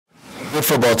Good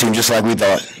football team, just like we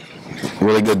thought.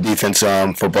 Really good defense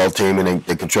football team, and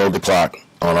they controlled the clock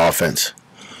on offense.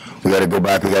 We got to go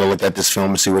back. We got to look at this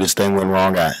film and see where this thing went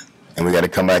wrong at, and we got to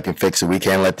come back and fix it. We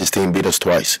can't let this team beat us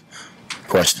twice.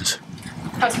 Questions?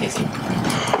 How's Casey?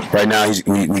 Right now,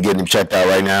 we getting him checked out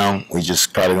right now. We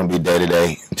just probably gonna be day to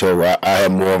day until I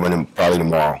have more of him probably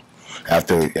tomorrow,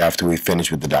 after we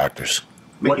finish with the doctors.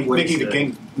 Making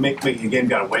the game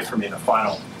got away from you in the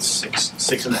final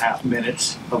six and a half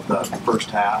minutes of the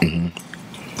first half.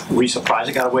 Mm-hmm. Were you surprised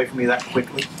it got away from you that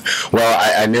quickly? Well,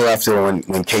 I knew after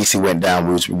when Casey went down,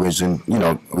 we was in,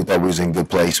 we thought we was in a good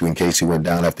place when Casey went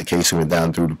down. After Casey went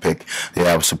down through the pick, yeah,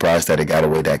 I was surprised that it got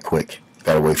away that quick.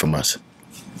 Got away from us.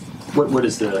 What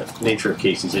is the nature of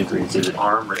Casey's injury? Is it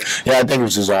arm? Or? Yeah, I think it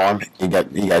was his arm. He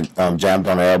got jammed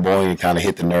on the elbow, and he kind of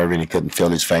hit the nerve, and he couldn't feel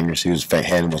his fingers. His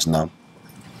hand was numb.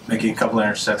 Making a couple of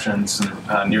interceptions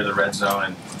near the red zone,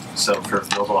 and so for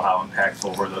field goal, how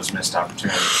impactful were those missed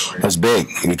opportunities for you? That's big.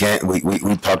 We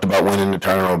talked about winning the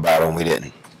turnover battle, and we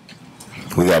didn't.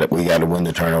 We got to win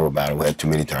the turnover battle. We had too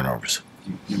many turnovers.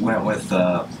 You went with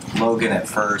Logan at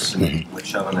first and with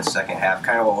Chubb in the second half.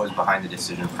 Kind of what was behind the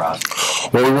decision process?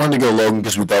 Well, we wanted to go Logan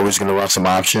because we thought we was going to run some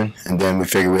option, and then we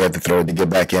figured we had to throw it to get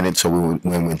back in it, so we would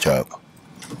win with Chubb.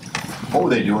 What were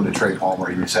they doing to Trey Palmer?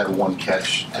 He just had one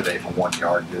catch today for 1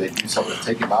 yard. Did they do something to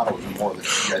take him out, or was it more that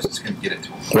you guys just couldn't get it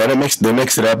to him? Well, they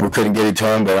mixed it up. We couldn't get it to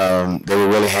him, but they were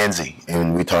really handsy.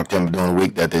 And we talked to him during the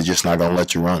week that they're just not going to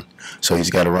let you run. So he's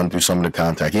got to run through some of the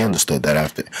contact. He understood that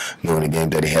after during the game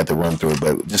that he had to run through it.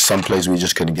 But just some plays we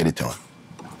just couldn't get it to him.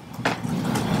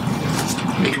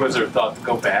 Was there a thought to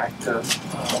go back to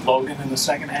Logan in the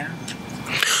second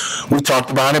half? We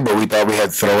talked about it, but we thought we had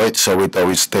to throw it, so we thought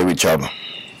we'd stay with Chubb.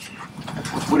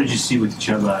 What did you see with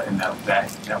Chubb and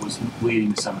that was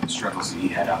leading to some of the struggles that he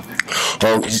had out there?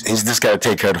 Well, he's just got to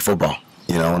take care of the football.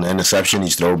 In the interception,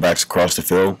 he's throwing backs across the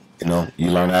field. You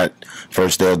learn that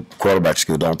first day of quarterback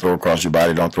school. Don't throw across your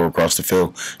body. Don't throw across the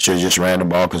field. Should have just ran the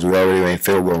ball because we already were in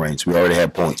field goal range. We already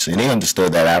had points, and he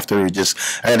understood that after. I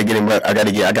got to get him.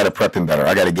 I got to prep him better.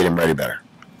 I got to get him ready better.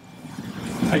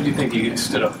 How do you think you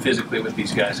stood up physically with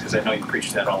these guys? Because I know you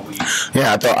preached that all week.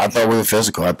 Yeah, I thought we were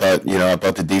physical. I thought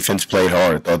the defense played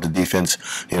hard. I thought the defense,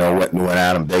 went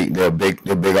at them. They're a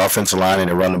big offensive line, and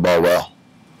they run the ball well.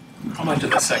 How much of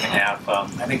the second half? I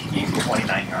think he gave you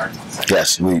 29 yards.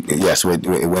 Yes,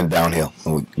 it went downhill.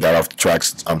 We got off the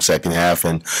tracks second half,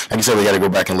 and like I said, we got to go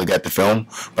back and look at the film.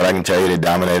 But I can tell you, they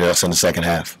dominated us in the second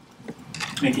half.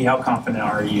 Mickey, how confident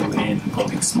are you in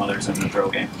Logan Smothers in the throw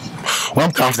game? Well,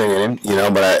 I'm confident in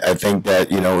him, but I think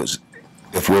that,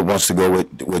 if Will wants to go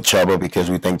with Chubba because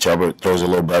we think Chubba throws a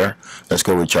little better, let's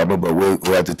go with Chubba. But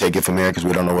we'll have to take it from here because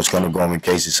we don't know what's going to go on with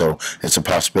Casey. So it's a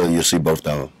possibility you'll see both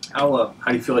of them. How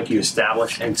do you feel like you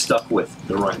established and stuck with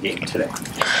the run game today?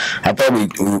 I thought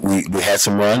we had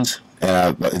some runs, and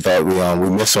I thought we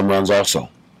missed some runs also.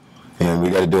 And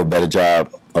we got to do a better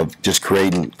job of just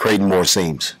creating more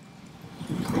seams.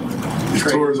 Is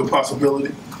Torres a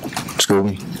possibility? Excuse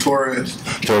me? Torres.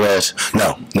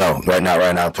 No. Right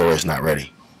now, Torres not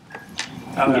ready.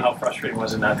 How frustrating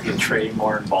was it not to get Trey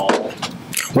more involved?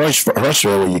 Well, it's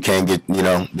frustrating when you can't get,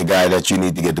 the guy that you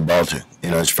need to get the ball to.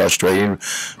 It's frustrating,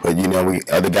 but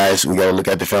other guys, we got to look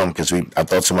at the film because I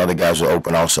thought some other guys were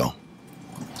open also.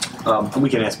 We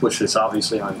can ask Butch this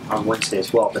obviously on Wednesday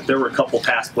as well, but there were a couple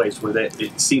pass plays where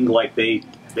it seemed like they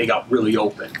got really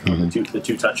open. The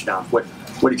two touchdowns.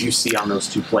 What did you see on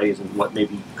those two plays, and what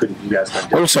maybe couldn't you guys have done?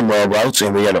 There were some rub routes,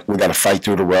 and we got to fight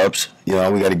through the rubs. We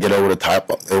got to get over the top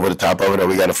of it, or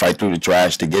we got to fight through the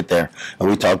trash to get there. And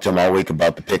we talked to him all week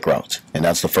about the pick routes, and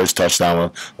that's the first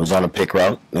touchdown was on a pick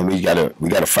route. And we got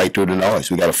to fight through the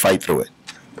noise. We got to fight through it.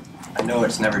 I know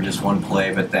it's never just one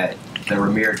play, but the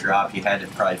Ramir drop, you had to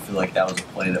probably feel like that was a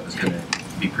play that was going to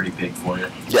be pretty big for you.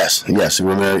 Yes.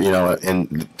 Ramir,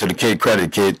 and to the kid credit, the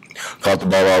kid caught the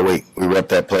ball all week. We repped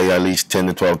that play at least 10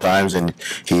 to 12 times, and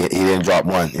he didn't drop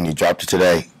one, and he dropped it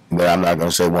today. But I'm not going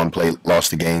to say one play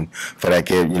lost the game for that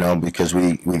kid, because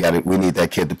we need that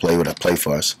kid to play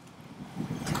for us.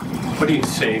 What do you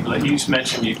say? Like you just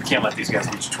mentioned, you can't let these guys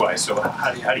lose twice. So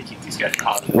how do you keep these guys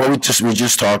positive? Well, we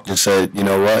just talked and said, you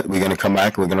know what, we're going to come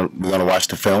back. We're going to watch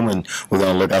the film, and we're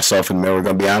going to look ourselves in the mirror. We're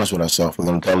going to be honest with ourselves. We're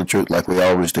going to tell the truth like we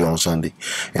always do on Sunday,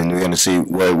 and we're going to see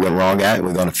where it went wrong at.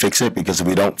 We're going to fix it because if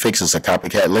we don't fix it, it's a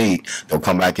copycat lead. They'll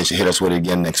come back and hit us with it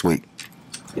again next week.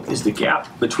 Is the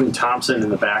gap between Thompson and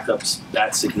the backups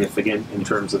that significant in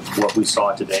terms of what we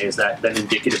saw today? Is that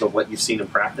indicative of what you've seen in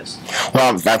practice?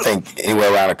 Well, I think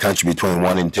anywhere around the country between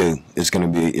 1 and 2, it's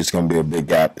going to be a big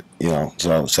gap.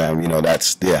 So Sam,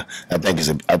 that's I think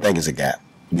it's a gap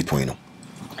between them.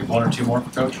 One or two more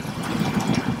for Coach.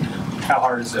 How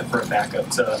hard is it for a backup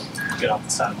to get off the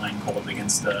sideline, pull up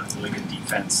against a really good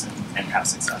defense, and have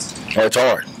success? Oh, it's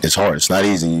hard. It's hard. It's not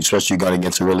easy, especially going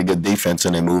against a really good defense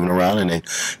and they're moving around and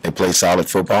they play solid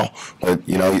football. But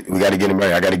you know, we got to get him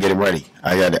ready. I got to get him ready.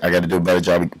 I got to do a better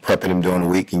job of prepping him during the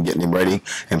week and getting him ready,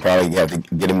 and probably have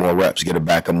to get him more reps, get a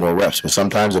backup more reps. But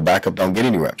sometimes the backup don't get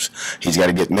any reps. He's got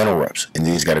to get mental reps, and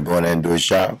then he's got to go in there and do his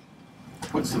job.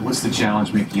 What's the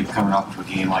challenge making you coming off of a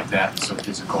game like that, so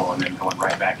physical, and then going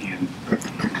right back in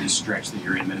this stretch that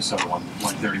you're in Minnesota,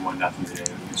 131-0 today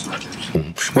against Rutgers?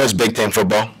 Well, it's Big Ten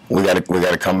football. We got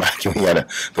to come back and we got to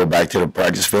go back to the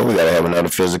practice field. We got to have another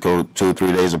physical 2 or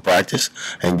 3 days of practice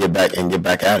and get back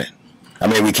at it. I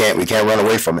mean, we can't run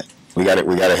away from it. We got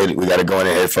to hit it. We got to go in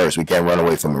and hit it first. We can't run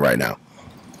away from it right now.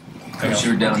 Coach,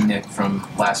 you were down Nick from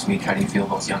last week. How do you feel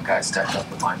those young guys stepped up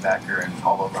with linebacker and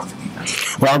all over on the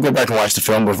defense? Well, I'll go back and watch the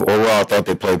film, but overall I thought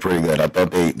they played pretty good. I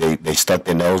thought they stuck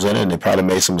their nose in it, and they probably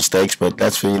made some mistakes, but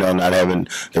that's for, not having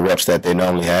the reps that they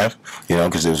normally have,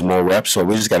 because there's more reps, so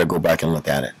we just got to go back and look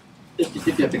at it. If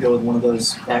you have to go with one of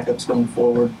those backups going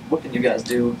forward, what can you guys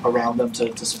do around them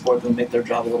to support them and make their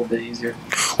job a little bit easier?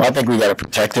 Well, I think we got to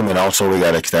protect them, and also we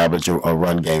got to establish a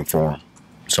run game for them.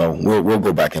 So we'll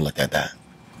go back and look at that.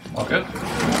 All good.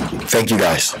 Thank you,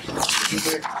 guys.